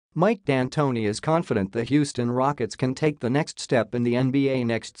Mike D'Antoni is confident the Houston Rockets can take the next step in the NBA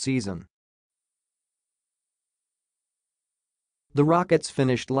next season. The Rockets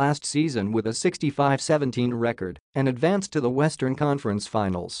finished last season with a 65-17 record and advanced to the Western Conference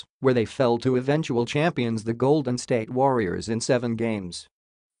Finals, where they fell to eventual champions the Golden State Warriors in 7 games.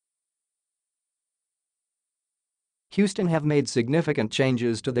 Houston have made significant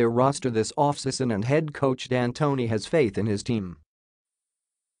changes to their roster this offseason and head coach D'Antoni has faith in his team.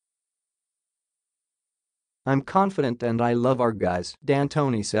 "I'm confident and I love our guys,"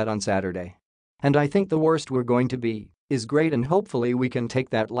 D'Antoni said on Saturday. "And I think the worst we're going to be is great and hopefully we can take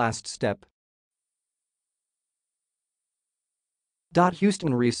that last step."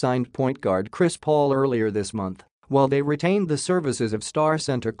 Houston re-signed point guard Chris Paul earlier this month, while they retained the services of star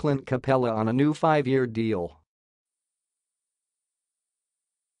center Clint Capela on a new 5-year deal.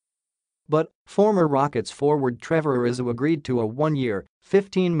 But former Rockets forward Trevor Ariza agreed to a 1-year,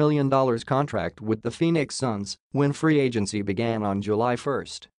 $15 million contract with the Phoenix Suns when free agency began on July 1.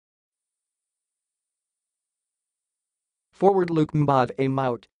 Forward Luke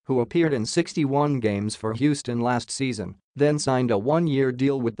Mbah-a-Moute, who appeared in 61 games for Houston last season, then signed a 1-year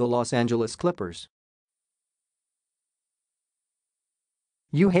deal with the Los Angeles Clippers.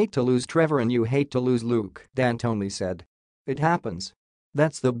 "You hate to lose Trevor and you hate to lose Luke," D'Antoni said. "It happens.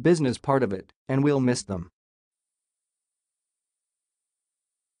 That's the business part of it, and we'll miss them.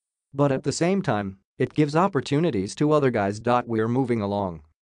 But at the same time, it gives opportunities to other guys. We're moving along.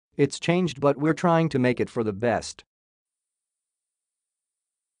 It's changed but we're trying to make it for the best."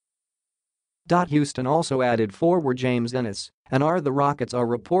 Houston also added forward James Ennis, and the Rockets are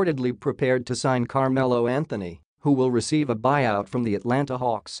reportedly prepared to sign Carmelo Anthony, who will receive a buyout from the Atlanta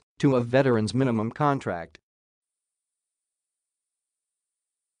Hawks, to a veteran's minimum contract.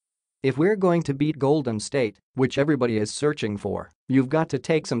 "If we're going to beat Golden State, which everybody is searching for, you've got to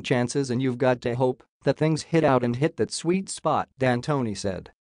take some chances and you've got to hope that things hit out and hit that sweet spot," D'Antoni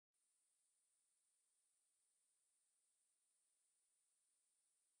said.